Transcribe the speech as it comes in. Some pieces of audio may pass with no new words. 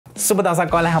සුබ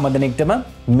දවසක් ඔයාලා හැමදෙනෙක්ටම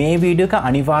මේ වීඩියෝ එක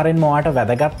අනිවාර්යෙන්ම ඔයාලට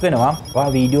වැදගත් වෙනවා.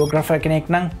 ඔයා වීඩියෝග්‍රැෆර් කෙනෙක්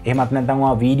නම් එහෙමත් නැත්නම්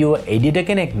ඔයා වීඩියෝ එඩිටර්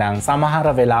කෙනෙක් නම් සමහර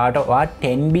වෙලාවට ඔයා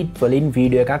 10 bit වලින්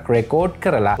වීඩියෝ එකක් රෙකෝඩ්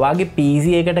කරලා ඔයාගේ PC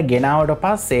එකට ගෙනාවට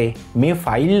පස්සේ මේ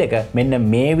ෆයිල් එක මෙන්න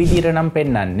මේ විදිහට නම්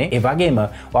පෙන්වන්නේ. ඒ වගේම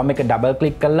ඔයා මේක ඩබල්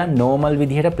ක්ලික් කරලා normal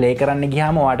විදිහට ප්ලේ කරන්න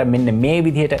ගියාම ඔයාට මෙන්න මේ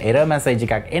විදිහට error message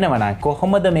එකක් එනවනම්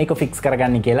කොහොමද මේක fix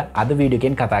කරගන්නේ කියලා අද වීඩියෝ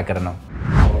එකෙන් කතා කරනවා.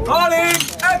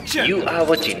 You are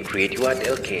watching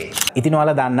CREATIVEARTLK. ඉතින්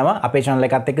ඔයාලා දන්නවා අපේ channel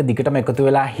එකත් එක්ක දිගටම එකතු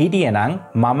වෙලා හිටියනම්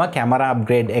මම කැමරා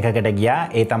අප්ග්‍රේඩ් එකකට ගියා.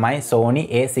 ඒ තමයි Sony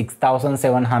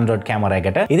A6700 කැමරා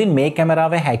එකට. ඉතින් මේ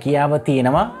කැමරාවේ හැකියාව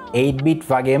තියෙනවා 8 bit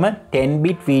වගේම 10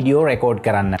 bit වීඩියෝ රෙකෝඩ්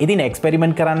කරන්න. ඉතින්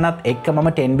එක්ස්පෙරිමන්ට් කරන්නත් එක්ක මම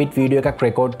 10 bit වීඩියෝ එකක්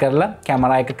රෙකෝඩ් කරලා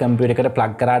කැමරා එක කම්පියුටර් එකට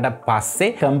ප්ලග් කරාට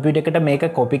පස්සේ කම්පියුටර් එකට මේක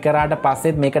කොපි කරාට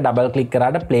පස්සෙත් මේක ඩබල් ක්ලික්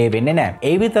කරාට ප්ලේ වෙන්නේ නැහැ.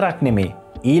 ඒ විතරක් නෙමෙයි.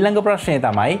 ඊළඟ ප්‍රශ්නය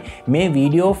තමයි මේ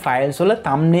වීඩියෝ ෆයිල්ස් වල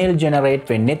thumbnail generate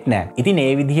වෙන්නෙත් නැහැ. ඉතින්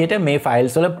ඒ විදිහට මේ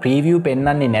ෆයිල්ස් වල preview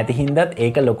පෙන්වන්නේ නැති හින්දාත්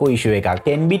ඒක ලොකු issue එකක්.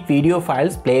 10 bit video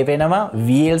files play වෙනවා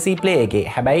VLC play එකේ.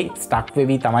 හැබැයි stuck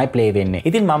වෙවි තමයි play වෙන්නේ.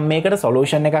 ඉතින් මම මේකට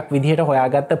solution එකක් විදිහට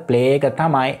හොයාගත්ත play එක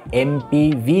තමයි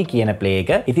MPV කියන play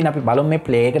එක. ඉතින් අපි බලමු මේ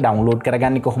play එක download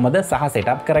කරගන්නේ කොහොමද සහ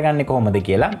setup කරගන්නේ කොහොමද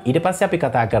කියලා. ඊට පස්සේ අපි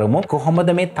කතා කරමු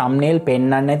කොහොමද මේ thumbnail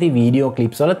පෙන්වන්නේ නැති video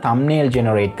clips වල thumbnail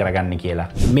generate කරගන්නේ කියලා.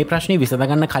 මේ ප්‍රශ්නේ විසඳ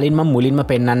ගන්න කලින් මම මුලින්ම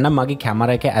පෙන්නන්නම් මගේ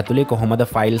කැමරා එක ඇතුලේ කොහොමද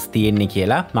ෆයිල්ස් තියෙන්නේ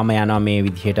කියලා. මම යනවා මේ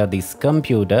විදිහට this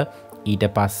computer ඊට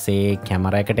පස්සේ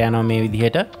කැමරා එකට යනවා මේ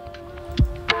විදිහට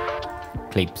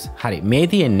clips. හරි මේ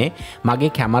තියෙන්නේ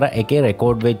මගේ කැමරා එකේ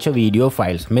රෙකෝඩ් වෙච්ච වීඩියෝ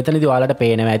ෆයිල්ස්. මෙතනදී ඔයාලට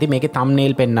පේනවා ඇති මේකේ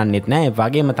thumbnail පෙන්වන්නෙත් නෑ. ඒ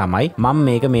වගේම තමයි මම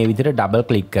මේක මේ විදිහට ඩබල්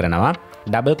ක්ලික් කරනවා.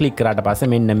 ඩබල් ක්ලික් කරාට පස්සේ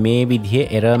මෙන්න මේ විදිහේ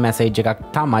error message එකක්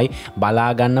තමයි බලා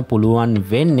ගන්න පුළුවන්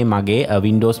වෙන්නේ මගේ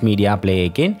Windows Media Player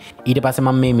එකෙන්. ඊට පස්සේ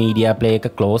මම මේ Media Player එක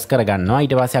close කරගන්නවා.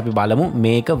 ඊට පස්සේ අපි බලමු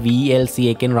මේක VLC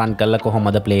එකෙන් run කරලා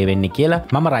කොහොමද play වෙන්නේ කියලා.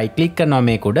 මම right click කරනවා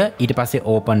මේක උඩ. ඊට පස්සේ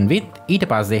open with ඊට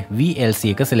පස්සේ VLC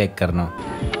එක select කරනවා.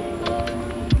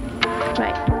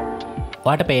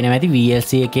 ඔයාට පේනවා ඇති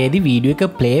VLC එකේදී වීඩියෝ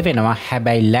එක ප්ලේ වෙනවා.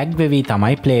 හැබැයි lag වෙවි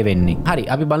තමයි ප්ලේ වෙන්නේ. හරි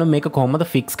අපි බලමු මේක කොහොමද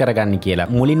fix කරගන්නේ කියලා.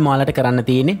 මුලින්ම ඔයාලට කරන්න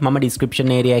තියෙන්නේ මම description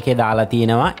area එකේ දාලා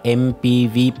තියෙනවා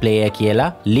MPV player කියලා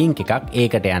link එකක්.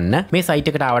 ඒකට යන්න. මේ site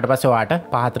එකට ආවට පස්සේ ඔයාට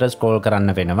පහතට scroll කරන්න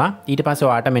වෙනවා. ඊට පස්සේ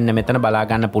ඔයාට මෙන්න මෙතන බලා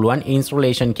ගන්න පුළුවන්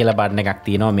installation කියලා button එකක්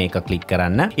තියෙනවා. මේක click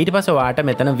කරන්න. ඊට පස්සේ ඔයාට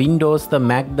මෙතන Windows ද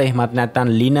Mac ද එහෙමත්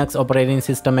නැත්නම් Linux operating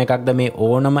system එකක්ද මේ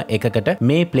ඕනම එකකට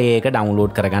මේ play එක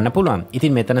download කරගන්න පුළුවන්.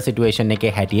 ඉතින් මෙතන situation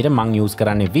එකේ හැටියට මම use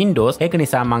කරන්නේ Windows. ඒක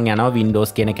නිසා මම යනවා Windows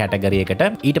කියන කැටගරි එකට.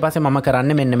 ඊට පස්සේ මම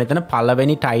කරන්නේ මෙන්න මෙතන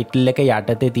පළවෙනි title එක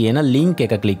යටතේ තියෙන link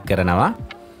එක click කරනවා.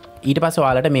 ඊට පස්සේ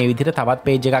ඔයාලට මේ විදිහට තවත්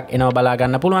page එකක් එනවා බලා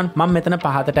ගන්න පුළුවන්. මම මෙතන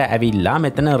පහතට ඇවිල්ලා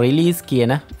මෙතන release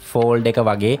කියන fold එක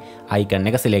වගේ icon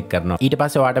එක select කරනවා. ඊට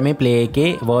පස්සේ ඔයාලට මේ play එකේ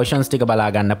versions ටික බලා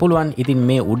ගන්න පුළුවන්. ඉතින්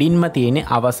මේ උඩින්ම තියෙන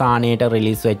අවසානයේට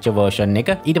release වෙච්ච version එක.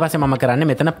 ඊට පස්සේ මම කරන්නේ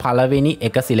මෙතන පළවෙනි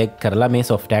එක select කරලා මේ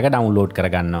software එක download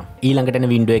කරගන්නවා. ඊළඟට එන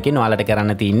window එකෙන් ඔයාලට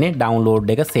කරන්න තියෙන්නේ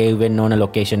download එක save වෙන්න ඕන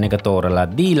location එක තෝරලා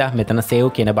දීලා මෙතන save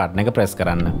කියන button එක press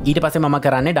කරන්න. ඊට පස්සේ මම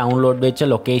කරන්නේ download වෙච්ච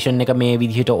location එක මේ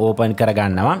විදිහට open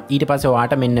කරගන්නවා. ඊට පස්සේ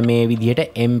ඔයාට මෙන්න මේ විදිහට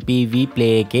MPV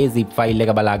play එකේ zip file එක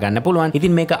බලා ගන්න පුළුවන්.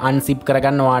 ඉතින් මේක unzip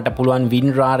කරගන්න ඔයාට පුළුවන්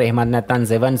WinRAR එහෙමත් නැත්නම්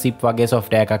 7zip වගේ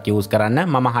software එකක් use කරන්න.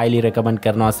 මම highly recommend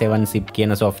කරනවා 7zip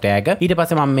කියන software එක. ඊට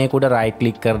පස්සේ මම මේක උඩ right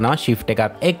click කරනවා shift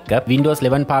එකත් එක්ක. Windows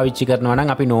 11 පාවිච්චි කරනවා නම්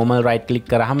අපි normal right click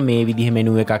කරාම මේ විදිහේ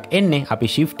menu එකක් එන්නේ. අපි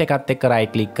shift එකත් එක්ක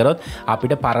right click කරොත්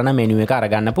අපිට පරණ menu එක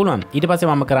අරගන්න පුළුවන්. ඊට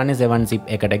පස්සේ මම කරන්නේ 7zip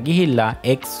එකට ගිහිල්ලා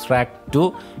extract to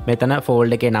මෙතන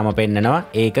folder එකේ නම පෙන්නනවා.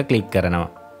 ඒක click කරනවා.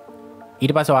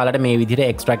 ඊට පස්සේ ඔයාලට මේ විදිහට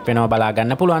extract වෙනවා බලා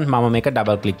ගන්න පුළුවන්. මම මේක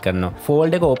double click කරනවා.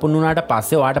 folder එක open වුණාට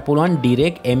පස්සේ ඔයාට පුළුවන්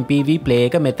direct MPV play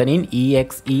එක මෙතනින්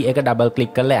exe එක double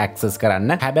click කරලා access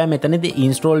කරන්න. හැබැයි මෙතනදී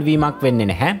install වීමක් වෙන්නේ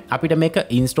නැහැ. අපිට මේක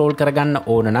install කරගන්න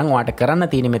ඕන නම් ඔයාට කරන්න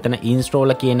තියෙන්නේ මෙතන install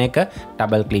කියන එක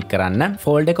double click කරන්න.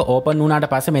 folder එක open වුණාට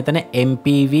පස්සේ මෙතන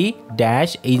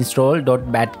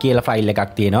mpv-install.bat කියලා file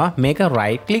එකක් තියෙනවා. මේක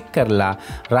right click කරලා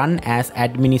run as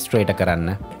administrator කරන්න.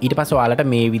 ඊට පස්සේ ඔයාලට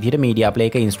මේ විදිහට media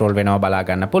player එක install වෙනවා බලා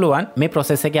ගන්න පුළුවන්. මේ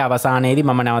process එකේ අවසානයේදී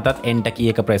මම නැවතත් enter key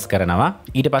එක press කරනවා.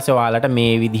 ඊට පස්සේ ඔයාලට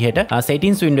මේ විදිහට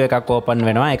settings window එකක් open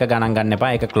වෙනවා. ඒක ගණන් ගන්න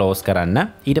එපා. ඒක close කරන්න.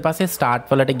 ඊට පස්සේ start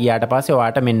වලට ගියාට පස්සේ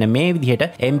ඔයාට මෙන්න මේ විදිහට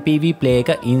MPV play එක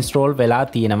install වෙලා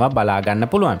තියෙනවා බලා ගන්න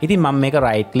පුළුවන්. ඉතින් මම මේක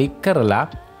right click කරලා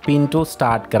pin to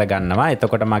start කරගන්නවා.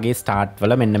 එතකොට මගේ start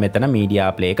වල මෙන්න මෙතන media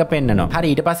play එක පෙන්නනවා.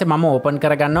 හරි ඊට පස්සේ මම open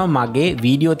කරගන්නවා මගේ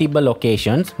video තිබ්බ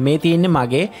locations. මේ තියෙන්නේ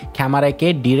මගේ camera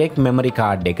එකේ direct memory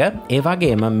card එක. ඒ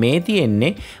වගේම මේ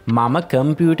තියෙන්නේ මම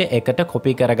computer එකට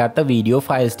copy කරගත්ත video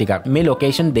files ටිකක්. මේ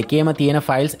location දෙකේම තියෙන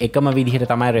files එකම විදිහට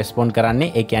තමයි respond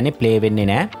කරන්නේ. ඒ කියන්නේ play වෙන්නේ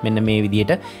නැහැ. මෙන්න මේ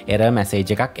විදිහට error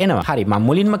message එකක් එනවා. හරි මම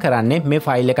මුලින්ම කරන්නේ මේ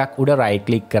file එකක් උඩ right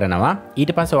click කරනවා.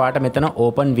 ඊට පස්සේ ඔයාලට මෙතන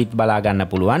open with බලා ගන්න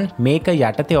පුළුවන්. මේක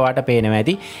යටතේ ඔයාලට පේනවා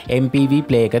ඇති MPV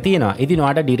play එක තියෙනවා. ඉතින්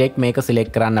ඔයාලට direct මේක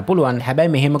select කරන්න පුළුවන්.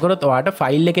 හැබැයි මෙහෙම කරොත් ඔයාලට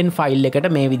file එකෙන් file එකට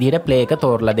මේ විදිහට play එක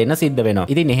තෝරලා දෙන්න සිද්ධ වෙනවා.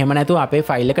 ඉතින් එහෙම නැතුව අපේ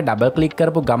file එක double click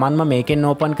කරපු ගමන්ම මේකෙන්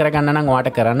open කරගන්න නම්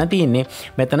ඔයාලට කරන්න තියෙන්නේ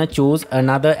මෙතන choose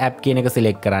another app කියන එක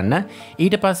select කරන්න.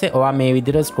 ඊට පස්සේ ඔයා මේ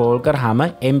විදිහට scroll කරාම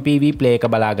MPV play එක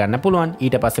බලා ගන්න පුළුවන්.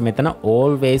 ඊට පස්සේ මෙතන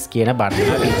always කියන button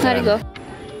එක click කරන්න.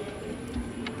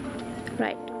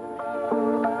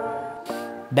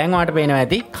 දැන් ඔයාලට පේනවා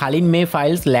ඇති කලින් මේ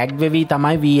files lag වෙවි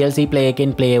තමයි VLC play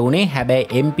එකෙන් play වුනේ.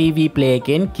 හැබැයි MPV play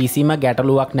එකෙන් කිසිම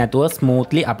ගැටලුවක් නැතුව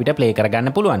smoothly අපිට play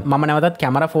කරගන්න පුළුවන්. මම නැවතත්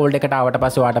camera folder එකට ආවට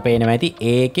පස්සේ ඔයාලට පේනවා ඇති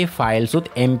ඒකේ files උත්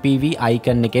MPV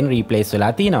icon එකෙන් replace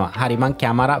වෙලා තියෙනවා. හරි මම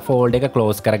camera folder එක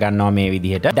close කරගන්නවා මේ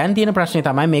විදිහට. දැන් තියෙන ප්‍රශ්නේ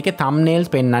තමයි මේකේ thumbnails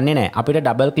පෙන්වන්නේ නැහැ. අපිට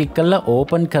double click කරලා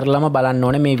open කරලම බලන්න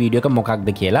ඕනේ මේ වීඩියෝ එක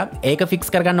මොකක්ද කියලා. ඒක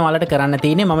fix කරගන්න ඔයාලට කරන්න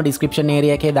තියෙන්නේ මම description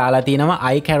area එකේ දාලා තියෙනවා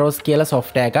iCarros කියලා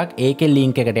software එකක්. ඒකේ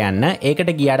link එකට යන්න. ඒකට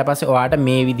ගියාට පස්සේ ඔයාලට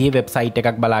මේ විදිහේ වෙබ්සයිට්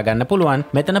එකක් බලා ගන්න පුළුවන්.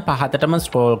 මෙතන පහතටම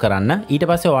ස්ක්‍රෝල් කරන්න. ඊට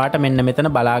පස්සේ ඔයාලට මෙන්න මෙතන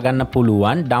බලා ගන්න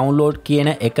පුළුවන් download කියන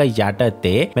එක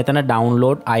යටතේ මෙතන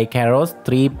download iCarros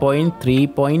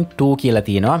 3.3.2 කියලා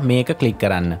තියෙනවා. මේක ක්ලික්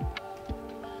කරන්න.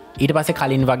 ඊට පස්සේ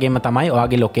කලින් වගේම තමයි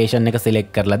ඔයාගේ location එක select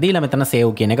කරලා දීලා මෙතන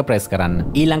save කියන එක press කරන්න.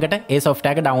 ඊළඟට ඒ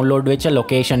software එක download වෙච්ච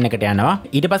location එකට යනවා.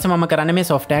 ඊට පස්සේ මම කරන්නේ මේ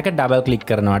software එක double click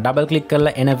කරනවා. double click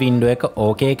කරලා එන window එක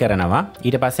okay කරනවා.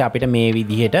 ඊට පස්සේ අපිට මේ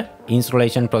විදිහට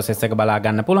installation process එක බලා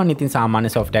ගන්න පුළුවන්. ඉතින් සාමාන්‍ය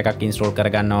software එකක් install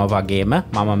කරගන්නවා වගේම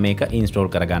මම මේක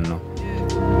install කරගන්නවා.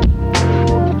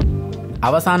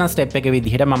 අවසාන step එක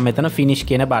විදිහට මම මෙතන finish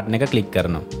කියන button එක click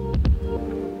කරනවා.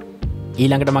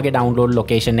 ඊළඟට මගේ download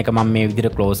location එක මම මේ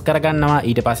විදිහට close කරගන්නවා.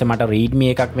 ඊට පස්සේ මට readme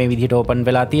එකක් මේ විදිහට open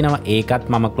වෙලා තියෙනවා. ඒකත්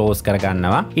මම close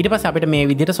කරගන්නවා. ඊට පස්සේ අපිට මේ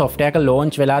විදිහට software එක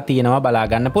launch වෙලා තියෙනවා බලා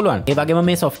ගන්න පුළුවන්. ඒ වගේම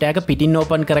මේ software එක පිටින්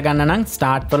open කරගන්න නම්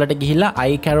start වලට ගිහිල්ලා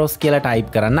iCarros කියලා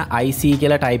type කරන්න. IC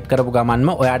කියලා type කරපු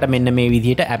ගමන්ම ඔයාට මෙන්න මේ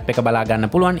විදිහට app එක බලා ගන්න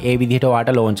පුළුවන්. ඒ විදිහට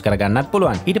ඔයාට launch කරගන්නත්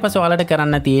පුළුවන්. ඊට පස්සේ ඔයාලට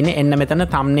කරන්න තියෙන්නේ එන්න මෙතන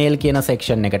thumbnail කියන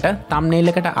section එකට.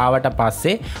 thumbnail එකට ආවට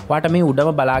පස්සේ ඔයාට මේ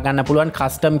උඩම බලා ගන්න පුළුවන්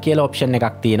custom කියලා option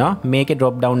එකක් තියෙනවා. මේක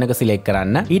drop down එක select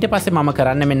කරන්න. ඊට පස්සේ මම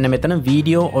කරන්නේ මෙන්න මෙතන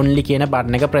video only කියන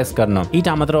button එක press කරනවා. ඊට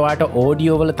අමතරව ඔයාට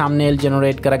audio වල thumbnail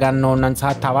generate කරගන්න ඕන නම්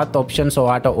සහ තවත් options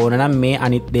ඔයාට ඕන නම් මේ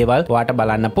අනිත් දේවල් ඔයාට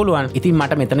බලන්න පුළුවන්. ඉතින්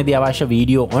මට මෙතනදී අවශ්‍ය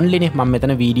video only නේ. මම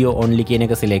මෙතන video only කියන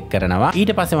එක select කරනවා.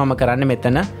 ඊට පස්සේ මම කරන්නේ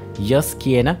මෙතන yes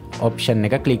කියන option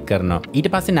එක click කරනවා. ඊට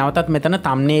පස්සේ නැවතත් මෙතන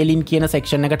thumbnailin කියන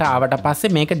section එකට ආවට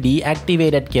පස්සේ මේක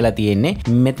deactivated කියලා තියෙන්නේ.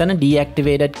 මෙතන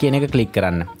deactivated කියන එක click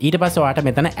කරන්න. ඊට පස්සේ ඔයාට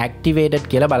මෙතන activated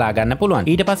කියලා බලා ගන්න පුළුවන්.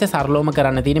 ඊට පස්සේ සරලවම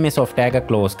කරන්න තියෙන්නේ මේ software එක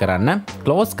close කරන්න.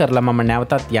 close කරලා මම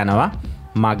නැවතත් යනවා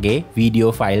මගේ video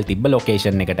file තිබ්බ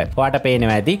location එකට. ඔයාට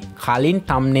පේනවා ඇති කලින්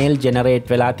thumbnail generate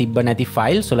වෙලා තිබ්බ නැති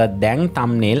files වල දැන්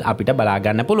thumbnail අපිට බලා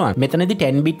ගන්න පුළුවන්. මෙතනදී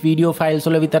 10 bit video files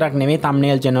වල විතරක් නෙමෙයි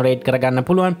thumbnail generate කරගන්න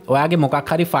පුළුවන්. ඔයාගේ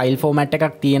මොකක් හරි file format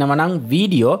එකක් තියෙනවා නම්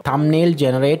video thumbnail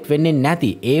generate වෙන්නේ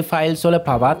නැති ඒ files වල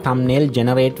පවා thumbnail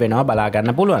generate වෙනවා බලා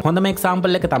ගන්න පුළුවන්. හොඳම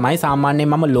example එක තමයි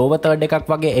සාමාන්‍යයෙන් මම lower third එකක්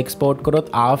වගේ export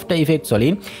කරොත් after effects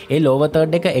වලින් ඒ lower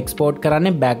third එක export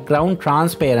කරන්නේ background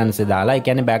transparency දාලා. ඒ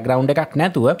කියන්නේ background එකක්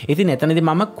නැතුව. ඉතින් එතනදී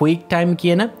මම quick time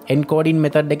කියන encoding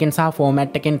method එකෙන් සහ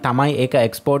format එකෙන් තමයි ඒක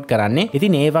export කරන්නේ.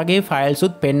 ඉතින් ඒ වගේ files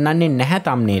උත් පෙන්වන්නේ නැහැ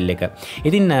thumbnail එක.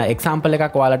 ඉතින් example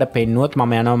එකක් ඔයාලට පෙන්නුවොත්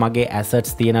මම යනවා මගේ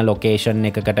assets තියෙන location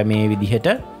එකකට මේ විදිහට.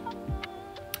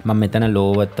 මම මෙතන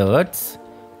lower thirds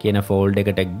කියන folder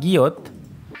එකට ගියොත්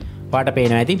ඔයාට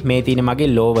පේනවා ඇති මේ තියෙන මගේ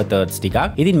lower thirds ටිකක්.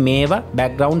 ඉතින් මේවා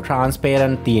background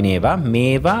transparent තියෙන ඒවා.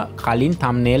 මේවා කලින්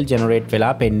thumbnail generate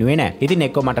වෙලා පෙන්නුවේ නැහැ. ඉතින්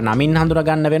එක්ක මට නමින් හඳුනා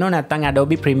ගන්න වෙනවා නැත්නම්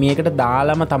Adobe Premiere එකට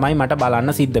දාලාම තමයි මට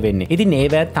බලන්න සිද්ධ වෙන්නේ. ඉතින්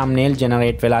ඒවා thumbnail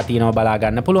generate වෙලා තියෙනවා බලා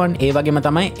ගන්න පුළුවන්. ඒ වගේම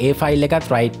තමයි ඒ file එකත්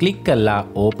right click කරලා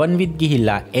open with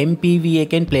ගිහිල්ලා MPV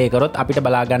එකෙන් play කරොත් අපිට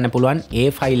බලා ගන්න පුළුවන් ඒ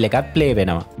file එකත් play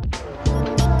වෙනවා.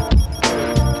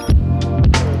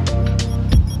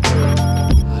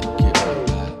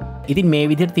 ඉතින් මේ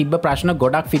විදිහට තිබ්බ ප්‍රශ්න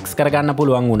ගොඩක් ෆික්ස් කරගන්න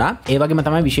පුළුවන් වුණා. ඒ වගේම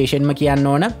තමයි විශේෂයෙන්ම කියන්න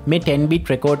ඕන මේ 10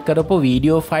 bit රෙකෝඩ් කරපු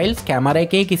වීඩියෝ ෆයිල්ස් කැමරා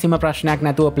එකේ කිසිම ප්‍රශ්නයක්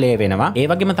නැතුව ප්ලේ වෙනවා. ඒ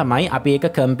වගේම තමයි අපි ඒක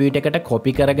කම්පියුටර් එකට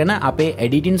කොපි කරගෙන අපේ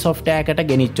එඩිටින් software එකට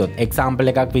ගෙනිච්චොත්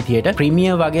example එකක් විදිහට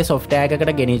Premiere වගේ software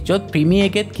එකකට ගෙනිච්චොත් Premiere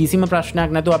එකෙත් කිසිම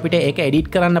ප්‍රශ්නයක් නැතුව අපිට ඒක එඩිට්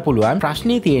කරන්න පුළුවන්.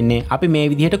 ප්‍රශ්නේ තියෙන්නේ අපි මේ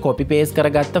විදිහට copy paste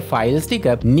කරගත්ත ෆයිල්ස් ටික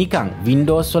නිකන්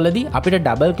Windows වලදී අපිට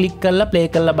double click කරලා play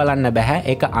කරලා බලන්න බෑ.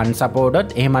 ඒක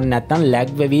unsupported. එහෙම නැත්නම් lag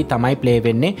වෙවි තමයි play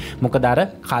වෙන්නේ. මොකද අර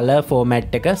color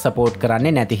format එක support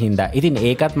කරන්නේ නැති හින්දා. ඉතින්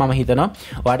ඒකත් මම හිතනවා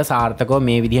ඔයාලට සාර්ථකව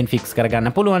මේ විදිහෙන් fix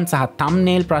කරගන්න පුළුවන්. සහ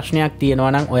thumbnail ප්‍රශ්නයක්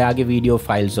තියෙනවා නම් ඔයාගේ video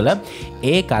files වල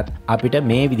ඒකත් අපිට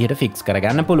මේ විදිහට fix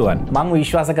කරගන්න පුළුවන්. මම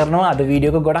විශ්වාස කරනවා අද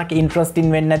වීඩියෝ එක ගොඩක් interesting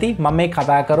වෙන්න ඇති. මම මේ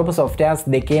කතා කරපු softwares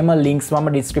දෙකේම links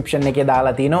මම description එකේ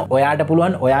දාලා තිනවා. ඔයාට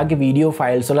පුළුවන් ඔයාගේ video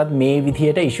files වලත් මේ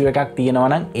විදිහට issue එකක් තියෙනවා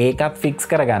නම් ඒකත් fix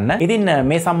කරගන්න. ඉතින්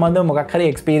මේ සම්බන්ධව මොකක් හරි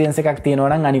experience එකක් තියෙනවා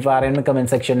නම් අනිවාර්යෙන්ම comment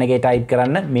section එකේ type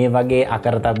කරන්න. මේ වගේ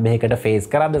අකරතැබ්බයකට face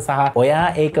කරාද සහ ඔයා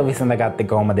ඒක විසඳගත්තේ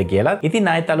කොහොමද කියලා. ඉතින්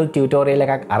ආයෙත් අලුත් tutorial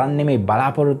එකක් අරන් නෙමෙයි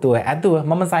බලාපොරොත්තුව ඇතුව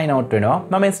මම sign out වෙනවා.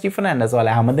 මම ස්ටිෆන් ඇන්ඩර්ස්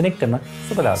ඔයාලා හැමදෙනෙක්ටම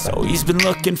සුබ දවසක්. So he's been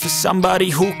looking for somebody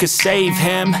who could save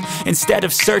him instead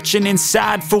of searching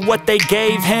inside for what they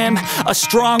gave him. A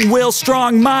strong will,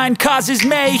 strong mind causes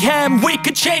mayhem. We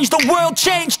could change the world,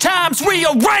 change times,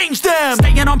 rearrange them.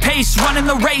 Staying on pace, running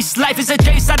the race. Life is a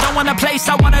chase, I don't want a place,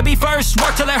 I wanna be first.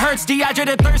 Work till it hurts,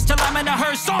 dehydrated thirst till I'm in a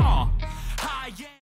hearse.